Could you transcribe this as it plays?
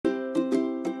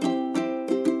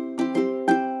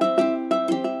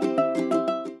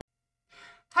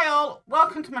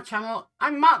welcome to my channel.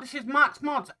 I'm Mark, this is Mark's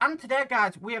Mods, and today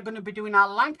guys we are going to be doing our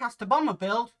Lancaster bomber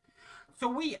build. So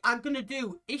we are going to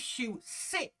do issue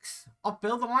 6 of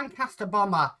Build the Lancaster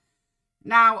Bomber.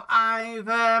 Now I've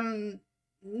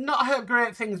not heard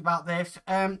great things about this.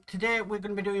 Today we're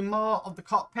going to be doing more of the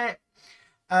cockpit,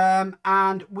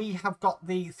 and we have got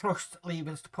the thrust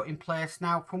levers to put in place.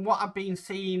 Now from what I've been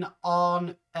seeing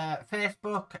on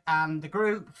Facebook and the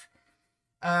groups,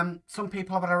 some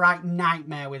people have had a right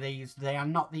nightmare with these. They are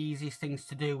not the easiest things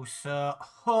to do, so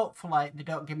hopefully they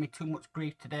don't give me too much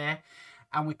grief today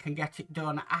and we can get it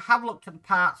done. I have looked at the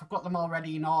parts, I've got them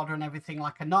already in order and everything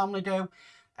like I normally do,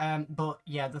 but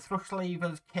yeah, the thrust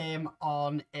levers came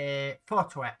on a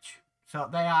photo etch, so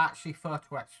they are actually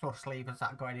photo etch thrust levers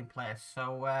that are going in place.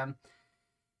 So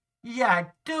yeah, it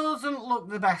doesn't look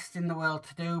the best in the world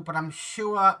to do, but I'm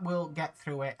sure we'll get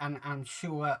through it, and I'm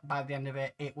sure by the end of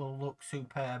it, it will look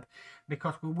superb,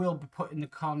 because we will be putting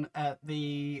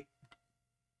the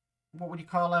what would you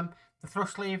call them? The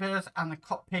thrust levers and the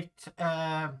cockpit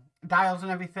dials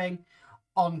and everything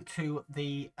onto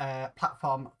the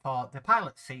platform for the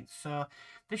pilot seats. So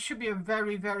this should be a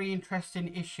very, very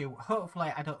interesting issue.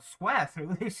 Hopefully I don't swear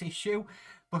through this issue,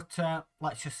 but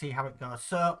let's just see how it goes.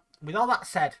 So with all that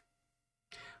said,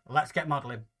 let's get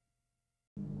modelling.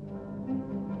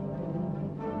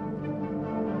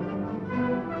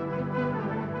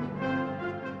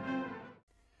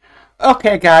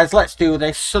 Okay guys, let's do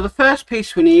this. So the first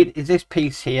piece we need is this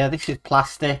piece here. This is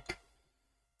plastic.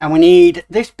 And we need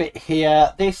this bit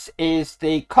here. This is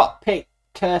the cockpit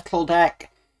turtle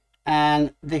deck.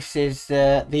 And this is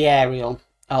the aerial,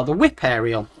 or the whip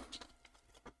aerial.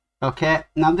 Okay,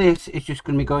 now this is just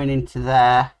going to be going into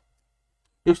there.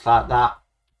 Just like that.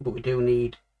 But we do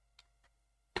need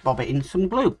to bob it in some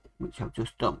glue, which I've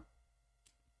just done.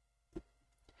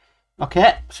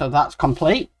 Okay, so that's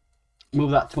complete.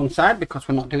 Move that to one side because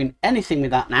we're not doing anything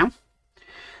with that now.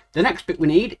 The next bit we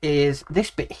need is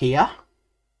this bit here.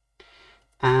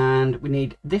 And we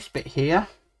need this bit here.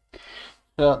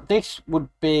 So this would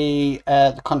be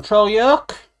the control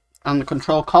yoke and the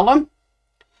control column.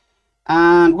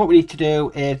 And what we need to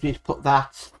do is we need to put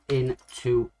that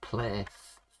into place.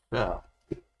 So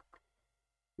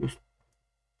just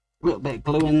a little bit of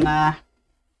glue in there.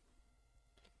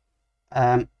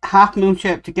 Half moon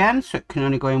shaped again, so it can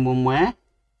only go in one way,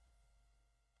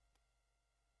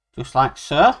 just like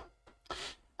so.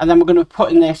 And then we're going to be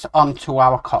putting this onto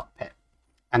our cockpit,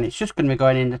 and it's just going to be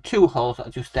going in the two holes that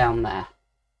are just down there.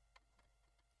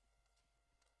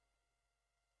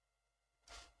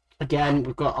 Again,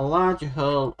 we've got a larger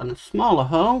hole and a smaller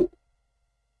hole,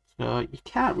 so you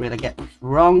can't really get this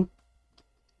wrong.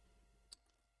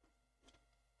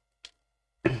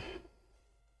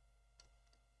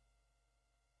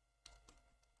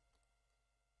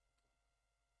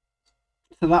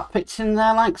 So that fits in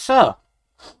there like so.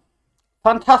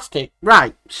 Fantastic.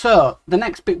 Right, so the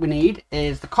next bit we need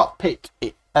is the cockpit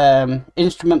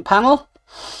instrument panel.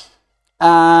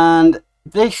 And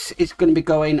this is going to be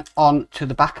going on to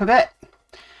the back of it.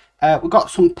 We've got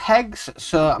some pegs,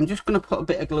 so I'm just going to put a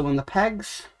bit of glue on the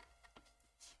pegs.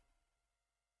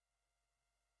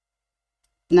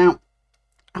 Now,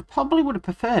 I probably would have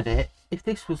preferred it if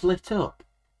this was lit up,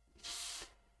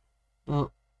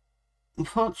 but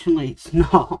unfortunately it's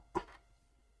not.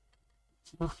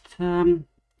 But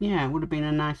yeah, it would have been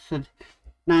a nice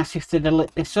if they'd have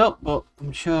lit this up, but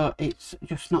I'm sure it's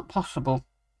just not possible.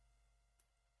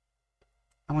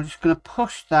 And we're just going to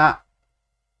push that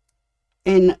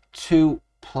into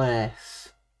place,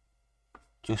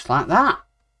 just like that.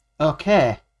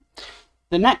 Okay,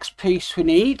 the next piece we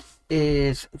need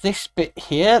is this bit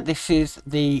here. This is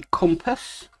the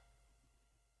compass.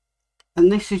 And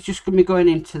this is just going to be going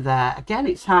into there. Again,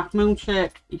 it's half moon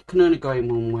shaped. You can only go in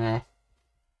one way.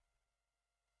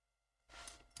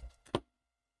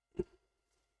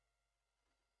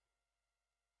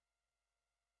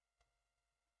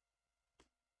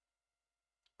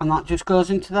 And that just goes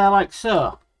into there like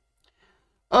so.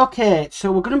 Okay,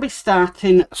 so we're going to be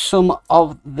starting some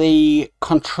of the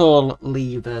control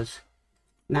levers.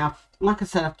 Now, like I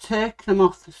said, I've taken them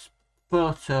off the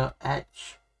photo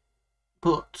etch,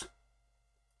 but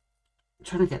I'm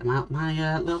trying to get them out of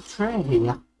my little tray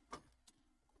here.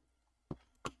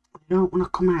 They don't want to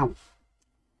come out.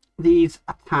 These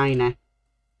are tiny.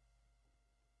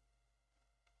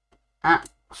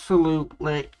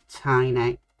 Absolutely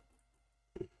tiny.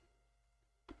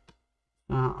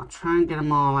 So I'll try and get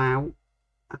them all out.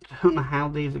 I don't know how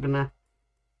these are going to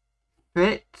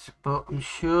fit, but I'm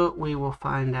sure we will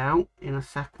find out in a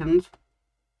second.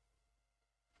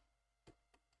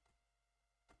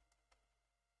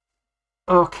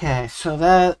 Okay, so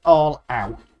they're all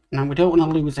out. Now we don't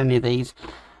want to lose any of these.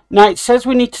 Now it says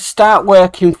we need to start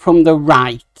working from the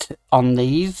right on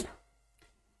these.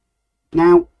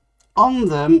 Now on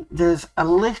them there's a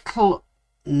little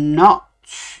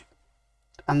notch,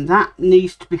 and that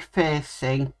needs to be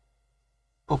facing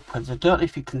upwards. I don't know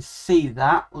if you can see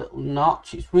that little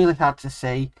notch, it's really hard to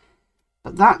see,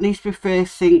 but that needs to be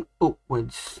facing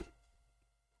upwards.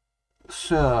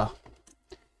 So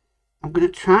I'm going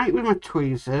to try it with my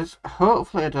tweezers.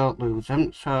 Hopefully I don't lose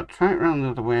them. So I'll try it around the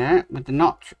other way with the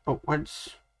notch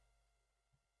upwards.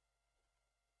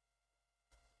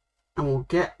 And we'll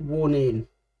get one in.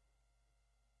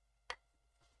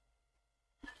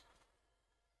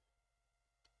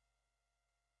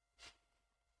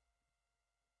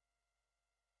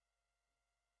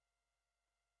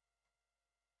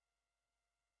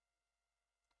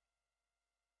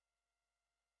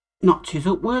 Notches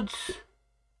upwards.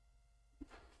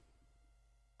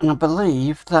 And I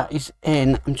believe that is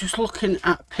in. I'm just looking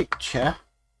at a picture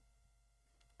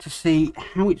to see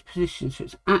how it's positioned. So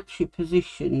it's actually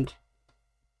positioned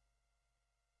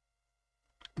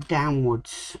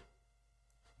downwards.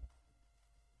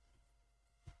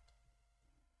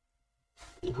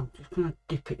 I'm just going to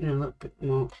dip it in a little bit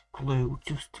more glue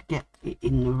just to get it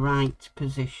in the right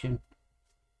position.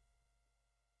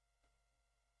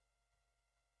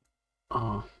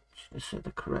 Oh, should have said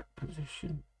the correct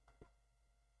position.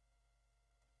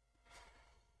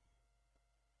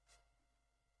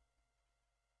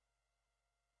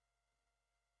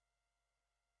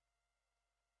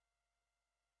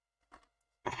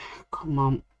 Come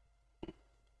on.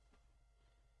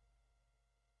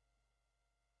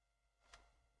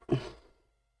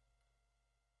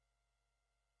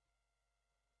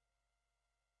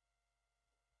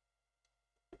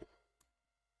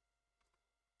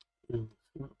 A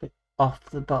little bit off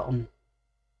the bottom.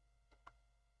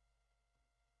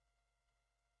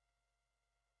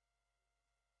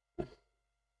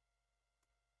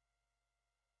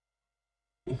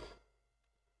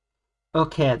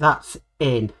 Okay, that's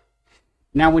in.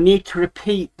 Now we need to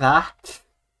repeat that.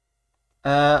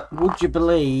 Would you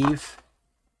believe?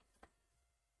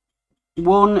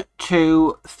 1,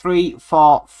 2, 3,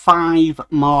 4, 5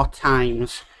 more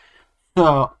times.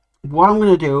 So what I'm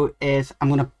going to do is I'm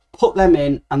going to put them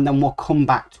in and then we'll come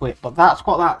back to it. But that's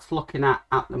what that's looking at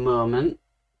the moment.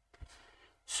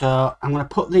 So I'm going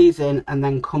to put these in and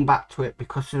then come back to it,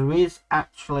 because there is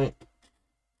actually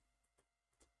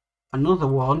another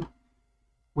one,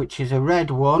 which is a red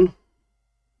one,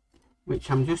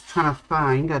 which I'm just trying to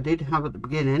find. I did have at the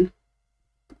beginning,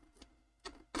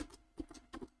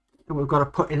 that we've got to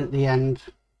put in at the end.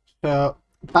 So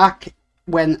back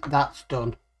when that's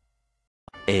done.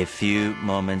 A few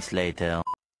moments later.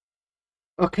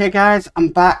 Okay guys, I'm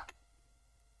back,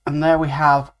 and there we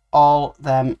have all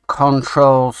them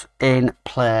controls in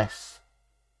place.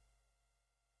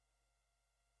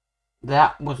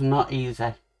 That was not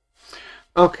easy.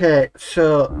 Okay,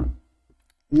 so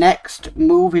next,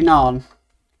 moving on,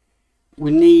 we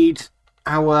need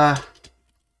our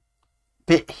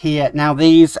bit here. Now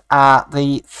these are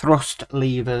the thrust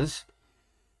levers.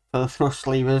 For the thrust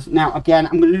levers. Now again,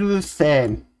 I'm going to do the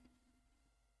same.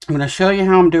 I'm going to show you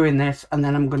how I'm doing this, and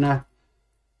then I'm going to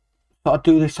sort of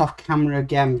do this off camera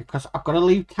again, because I've got to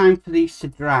leave time for these to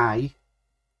dry.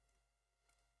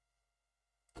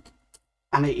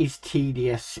 And it is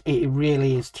tedious. It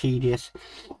really is tedious.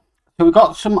 So we've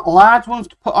got some large ones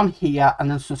to put on here,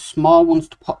 and then some small ones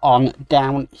to put on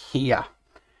down here.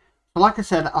 So like I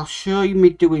said, I'll show you me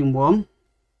doing one.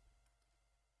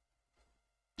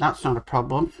 That's not a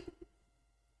problem.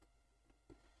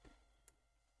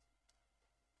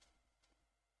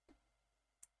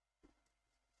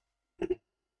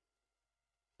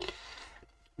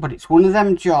 But it's one of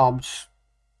them jobs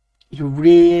you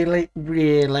really,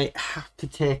 really have to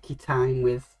take your time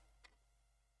with.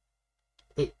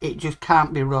 It just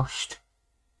can't be rushed.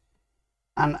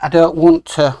 And I don't want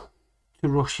to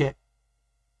rush it.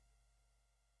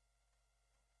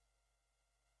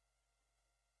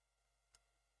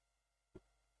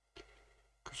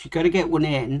 Because you've got to get one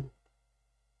in.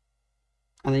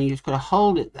 And then you just got to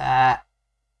hold it there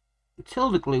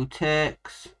until the glue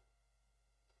takes.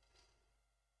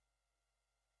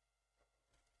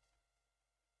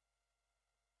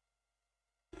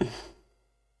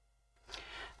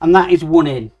 And that is one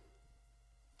in.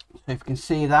 So if you can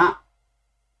see that,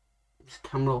 this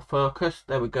camera will focus.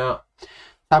 There we go. So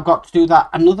I've got to do that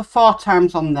another 4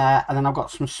 times on there, and then I've got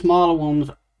some smaller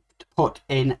ones to put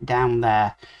in down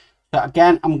there. So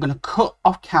again, I'm going to cut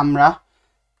off camera.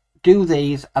 do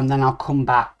these and then I'll come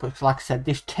back, because like I said,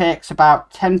 this takes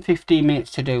about 10-15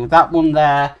 minutes to do. That one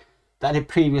there that it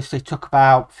previously took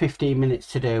about 15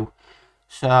 minutes to do.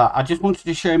 So I just wanted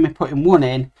to show you me putting one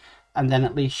in, and then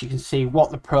at least you can see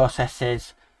what the process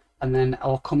is, and then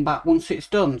I'll come back once it's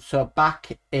done. So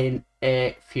back in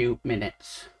a few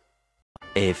minutes.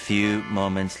 A few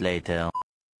moments later.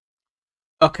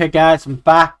 Okay guys, I'm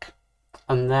back,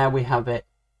 and there we have it.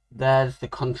 There's the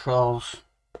controls,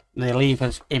 the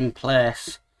levers in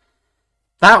place.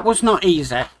 That was not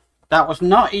easy. That was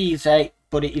not easy,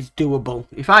 but it is doable.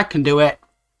 If I can do it,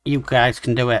 you guys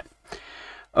can do it.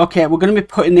 Okay, we're going to be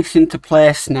putting this into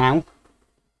place now.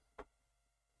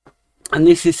 And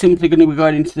this is simply going to be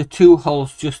going into the two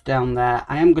holes just down there.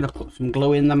 I am going to put some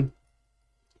glue in them.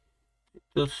 It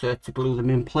does say to glue them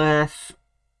in place.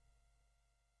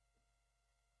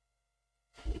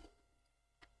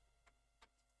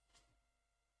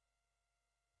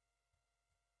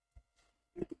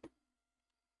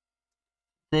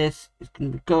 This is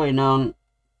going to be going on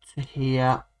to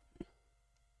here.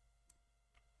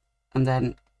 And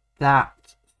then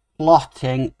that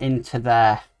slotting into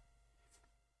there.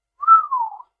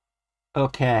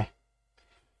 Okay.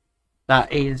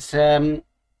 That is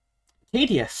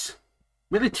tedious.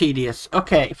 Really tedious.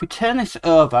 Okay, if we turn this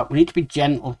over, we need to be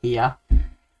gentle here.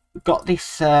 We've got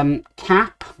this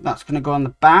cap that's going to go on the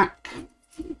back.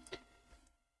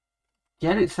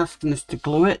 Again, it's asking us to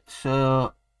glue it,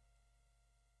 so...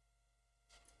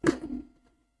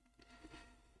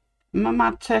 Am I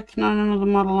mad taking on another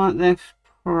model like this?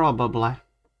 Probably.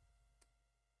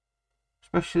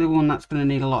 Especially one that's going to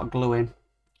need a lot of gluing.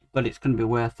 But it's going to be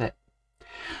worth it.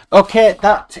 Okay,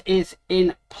 that is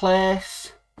in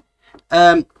place.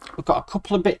 We've got a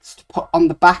couple of bits to put on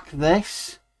the back of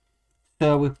this.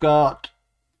 So we've got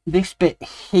this bit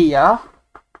here.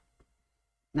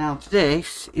 Now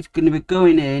this is going to be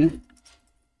going in.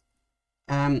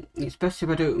 It's best if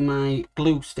I do it with my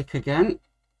glue stick again.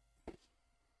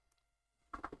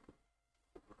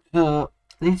 So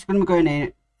this is going to be going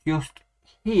in just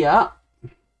here.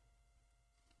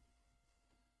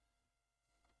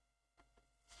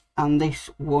 And this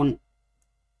one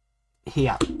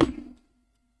here.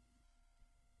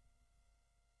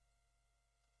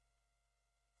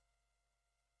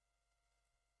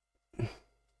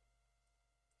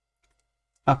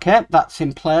 Okay, that's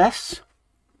in place.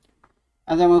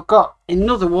 And then we've got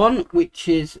another one, which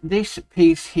is this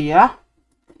piece here.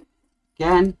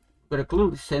 Again, I'm going to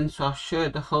glue this in, so I'll show you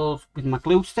the holes with my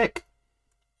glue stick.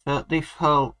 So this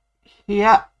hole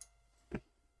here.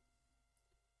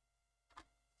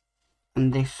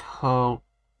 And this hole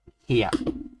here.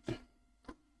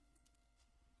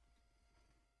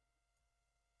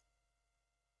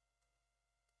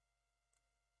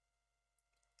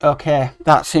 Okay,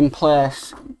 that's in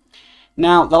place.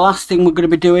 Now the last thing we're going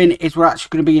to be doing is we're actually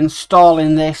going to be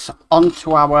installing this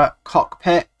onto our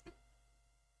cockpit.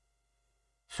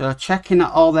 So checking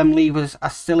that all them levers are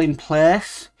still in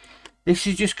place. This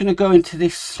is just going to go into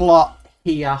this slot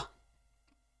here.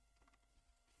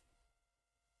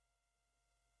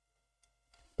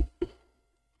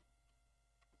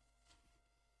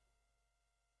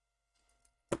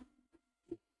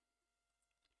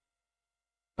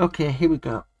 Okay, here we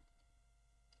go.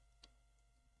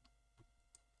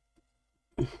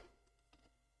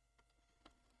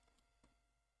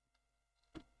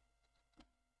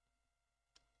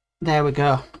 There we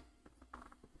go.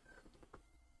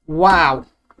 Wow.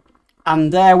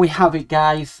 And there we have it,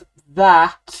 guys.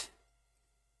 That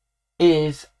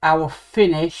is our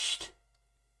finished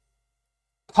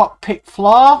cockpit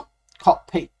floor,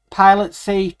 cockpit pilot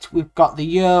seat. We've got the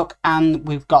yoke and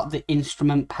we've got the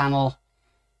instrument panel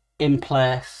in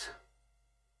place.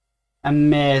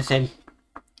 Amazing.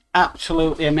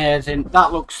 Absolutely amazing.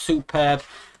 That looks superb.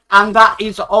 And that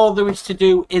is all there is to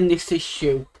do in this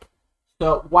issue.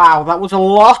 So, wow, that was a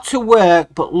lot of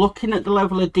work, but looking at the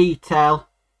level of detail,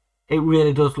 it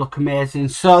really does look amazing.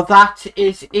 So that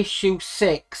is issue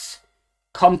 6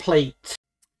 complete.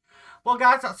 Well,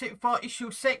 guys, that's it for issue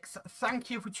 6.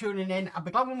 Thank you for tuning in. I'll be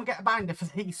glad when we get a binder for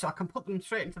these so I can put them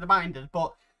straight into the binders.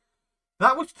 But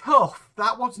that was tough.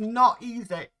 That was not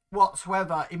easy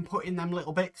whatsoever in putting them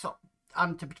little bits up.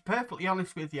 And to be perfectly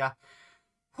honest with you,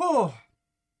 whew,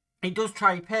 it does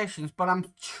try your patience, but I'm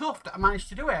chuffed that I managed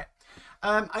to do it.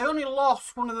 I only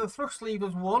lost one of the thrust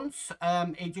levers once.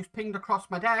 It just pinged across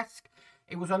my desk.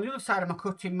 It was on the other side of my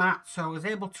cutting mat, so I was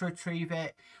able to retrieve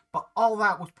it. But all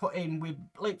that was put in with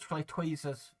literally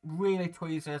tweezers, really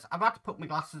tweezers. I've had to put my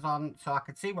glasses on so I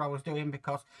could see what I was doing,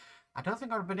 because I don't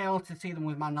think I've been able to see them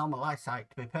with my normal eyesight,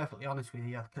 to be perfectly honest with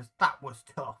you, because that was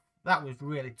tough. That was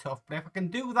really tough. But if I can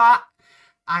do that,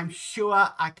 I'm sure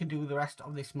I can do the rest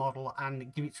of this model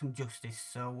and give it some justice.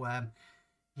 So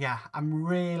yeah, I'm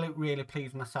really, really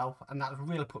pleased with myself, and that's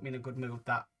really put me in a good mood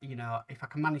that, you know, if I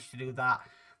can manage to do that,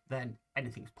 then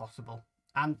anything's possible.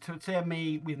 And to say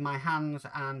me with my hands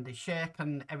and the shake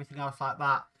and everything else like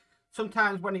that,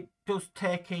 sometimes when it does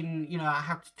take in, you know, I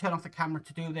have to turn off the camera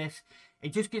to do this,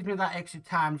 it just gives me that extra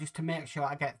time just to make sure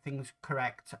I get things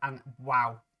correct. And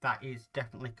wow, that is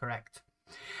definitely correct.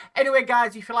 Anyway,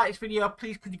 guys, if you like this video,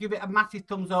 please could you give it a massive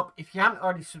thumbs up. If you haven't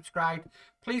already subscribed,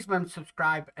 please remember to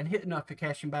subscribe and hit the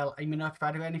notification bell and you'll be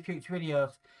notified of any future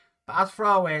videos. But as for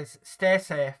always, stay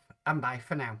safe and bye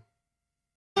for now.